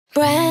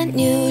Brand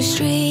new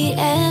street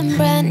and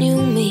brand new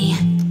me,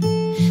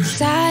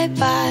 side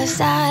by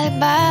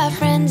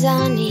friends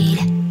I need.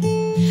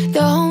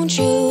 Don't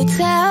you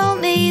tell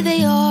me that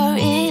you're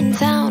in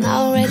town, I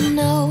already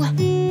know,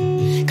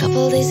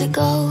 couple days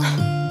ago.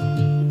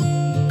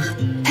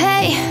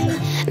 Hey,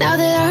 now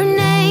that our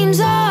names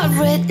are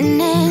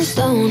written in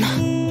stone,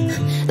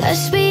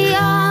 let's be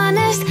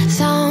honest,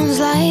 sounds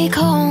like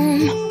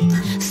home.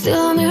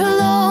 Still I'm here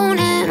alone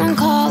and I'm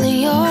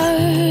calling your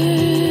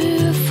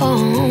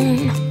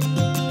phone.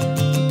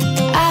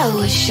 I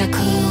wish I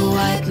could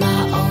wipe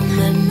my own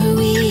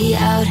memory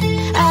out.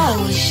 I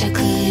wish I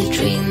could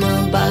dream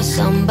about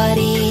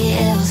somebody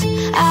else.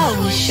 I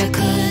wish I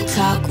could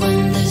talk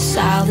when the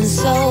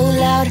silence so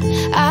loud.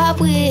 I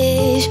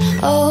wish,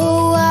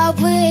 oh I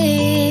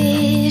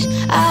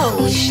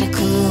wish I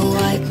could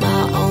wipe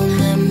my own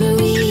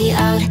memory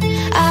out.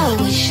 I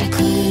wish I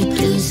could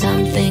do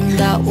something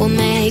that would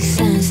make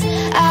sense.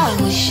 I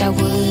wish I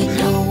would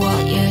know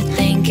what you're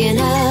thinking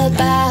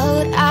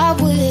about. I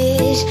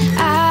wish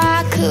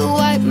I could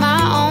wipe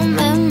my own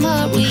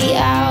memory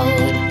out.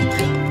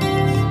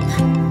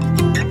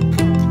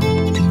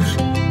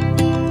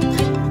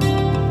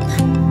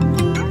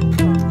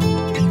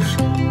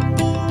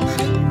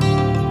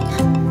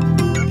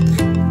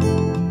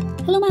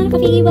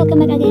 Kapigi, welcome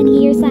back again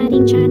here sa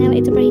ating channel.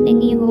 Ito pa rin ang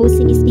iyong host,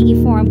 si Miss Piggy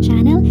Farm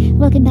Channel.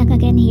 Welcome back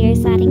again here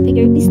sa ating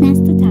Piggery Business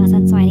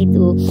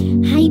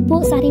 2022. Hi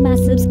po sa ating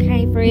mga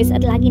subscribers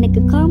at lagi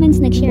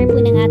nagko-comments, nag-share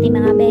po ng ating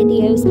mga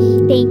videos.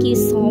 Thank you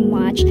so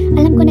much.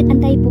 Alam ko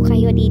nag-antay po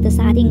kayo dito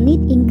sa ating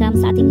net income,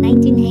 sa ating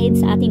 19 heads,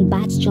 sa ating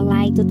batch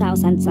July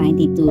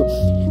 2022.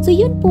 So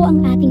yun po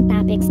ang ating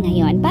topics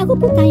ngayon. Bago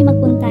po tayo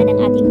magpunta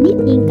ng ating net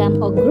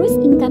income o gross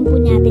income po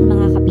natin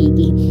mga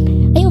kapigi,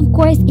 ay of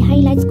course,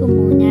 i-highlights ko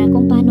muna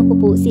kung paano ko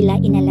po sila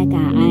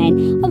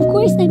inalagaan. Of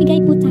course,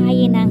 nagbigay po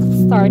tayo ng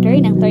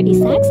starter ng 30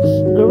 sacks.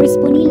 Gross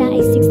po nila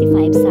ay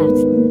 65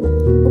 sacks.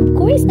 Of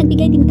course,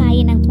 nagbigay din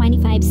tayo ng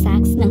 25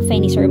 sacks ng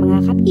finisher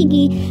mga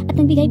kapigi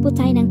at nagbigay po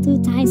tayo ng 2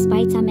 times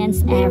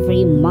vitamins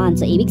every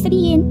month. So, ibig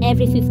sabihin,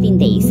 every 15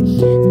 days.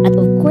 At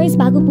of course,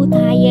 bago po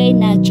tayo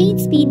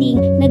nag-change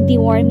speeding,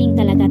 nag-deworming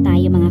talaga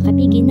tayo mga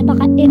kapigi.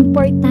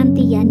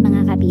 Napaka-importante yan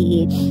mga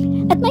kapigi.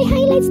 At may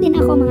highlights din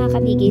ako mga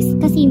kabigis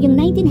kasi yung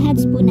 19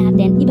 heads po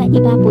natin,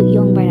 iba-iba po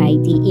yung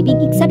variety.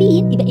 Ibig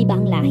sabihin,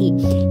 iba-ibang lahi.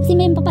 Kasi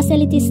may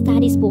facility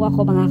studies po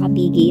ako mga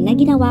kabigi na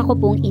ginawa ko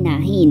pong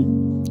inahin.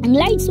 Ang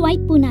large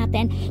white po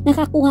natin,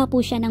 nakakuha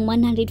po siya ng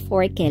 104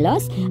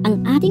 kilos.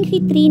 Ang ating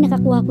fit3,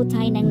 nakakuha po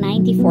tayo ng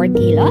 94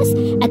 kilos.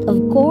 At of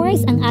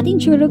course, ang ating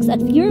churux at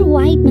pure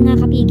white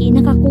mga kapigi,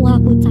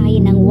 nakakuha po tayo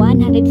ng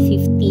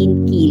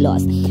 115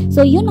 kilos.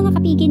 So yun mga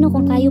kapigi, no,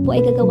 kung tayo po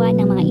ay gagawa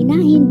ng mga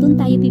inahin, dun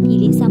tayo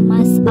pipili sa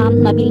mas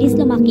mabilis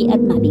lumaki at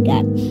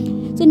mabigat.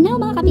 So now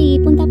mga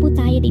kapigi, punta po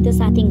tayo dito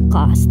sa ating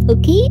cost,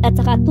 okay? At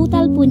saka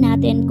total po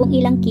natin kung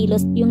ilang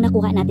kilos yung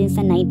nakuha natin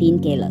sa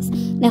 19 kilos.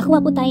 Nakuha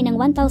po tayo ng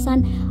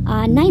 1,930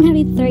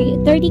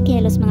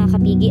 kilos mga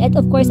kapigi. At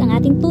of course, ang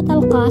ating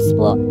total cost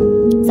po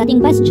sa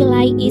ating past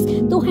July is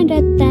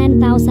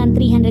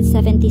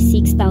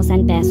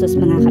 210,376,000 pesos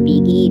mga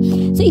kapigi.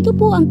 So ito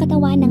po ang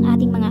katawan ng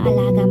ating mga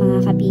alaga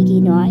mga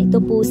kapigi, no? Ito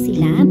po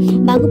sila.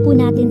 Bago po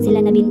natin sila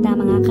nabinta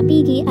mga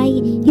kapigi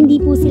ay hindi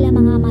po sila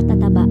mga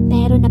matataba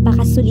pero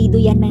napakasulido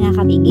yan mga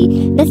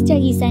kapigi. That's the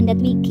reason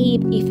that we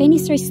keep a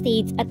finisher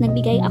stage at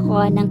nagbigay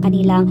ako ng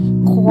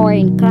kanilang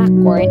corn, crack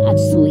corn at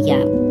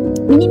suya.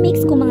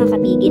 Minimix ko mga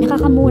kapigi,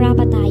 nakakamura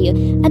pa tayo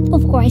at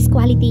of course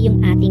quality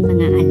yung ating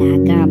mga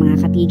alaga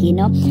mga kapigi,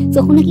 no?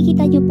 So kung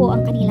nakikita nyo po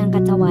ang kanilang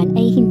katawan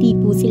ay hindi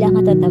po sila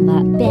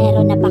matataba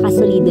pero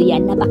napakasulido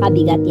yan,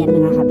 napakabigat yan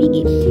mga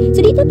kapigi.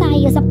 So dito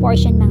tayo sa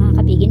portion mga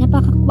kapigi,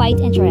 napaka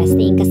quite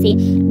interesting kasi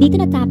dito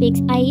na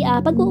topics ay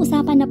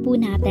pag-uusapan na po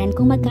natin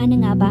kung magkano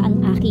nga ba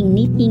ang aking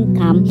net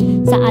income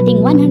sa ating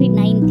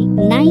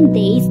 199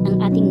 days ang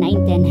ating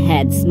 19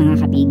 heads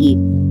mga kapigi.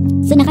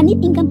 So naka-net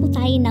income po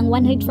tayo ng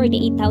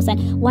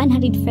 148,154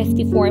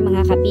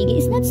 mga kapigi.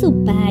 It's not so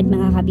bad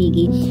mga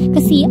kapigi.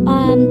 Kasi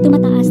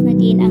tumataas na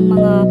din ang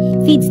mga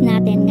feeds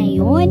natin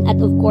ngayon. At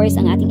of course,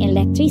 ang ating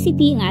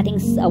electricity, ang ating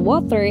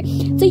water.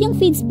 So yung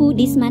feeds po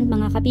this month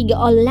mga kapigi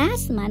o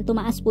last month,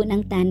 tumaas po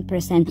ng 10%.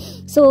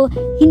 So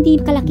hindi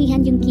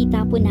kalakihan yung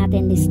kita po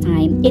natin this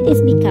time. It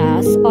is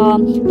because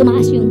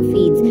tumaas yung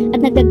feeds.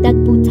 At nagdagdag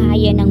po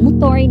tayo ng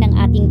motor ng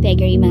ating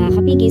piggery mga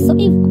kapigi. So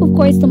of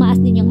course, tumaas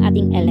din yung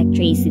ating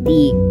electricity.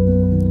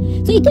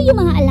 So ito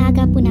yung mga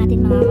alaga po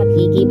natin mga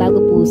kapigi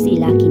bago po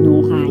sila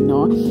kinuha,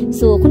 no?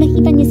 So kung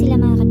nakita niyo sila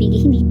mga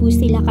kapigi, hindi po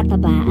sila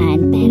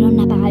katabaan pero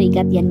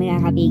napakabigat yan mga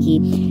kapigi.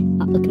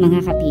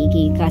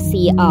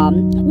 Kasi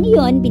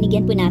ngayon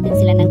binigyan po natin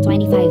sila ng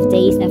 25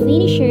 days na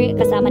finisher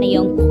kasama na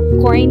yung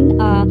corn,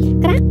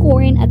 crack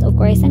corn at of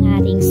course ang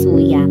ating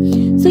suya.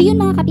 So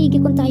yun mga kapigi,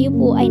 kung tayo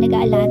po ay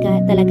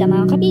nag-aalaga talaga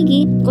mga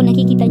kapigi, kung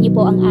nakikita niyo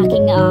po ang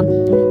aking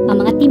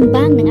mga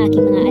timbang ng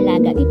aking mga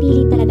alaga,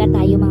 pipili talaga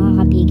tayo mga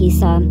kapigi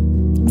sa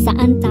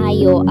saan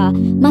tayo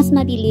mas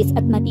mabilis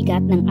at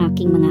mabigat ng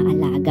aking mga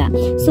alaga.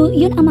 So,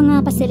 yun ang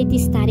mga facility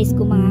studies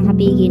ko mga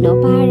kapigi, no?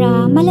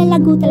 Para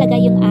malalago talaga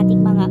yung ating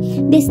mga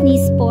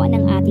business po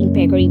ng ating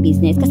piggery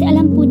business. Kasi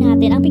alam po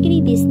natin, ang piggery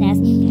business,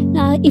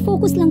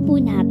 i-focus lang po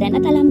natin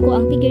at alam ko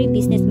ang piggery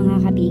business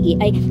mga kapigi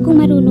ay kung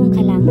marunong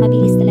ka lang,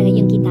 mabilis talaga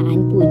yung kitaan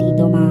po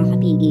dito mga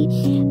kapigi.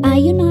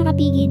 Yun mga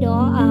kapigi, no?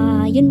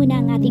 Yun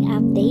muna ang ating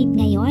update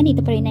ngayon.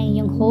 Ito pa rin ang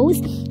inyong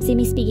host, si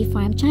Miss Piggy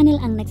Farm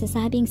Channel, ang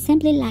nagsasabing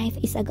Simply Life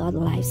is a God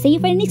Life. See you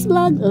for the next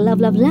vlog.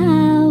 Love, love,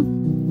 love!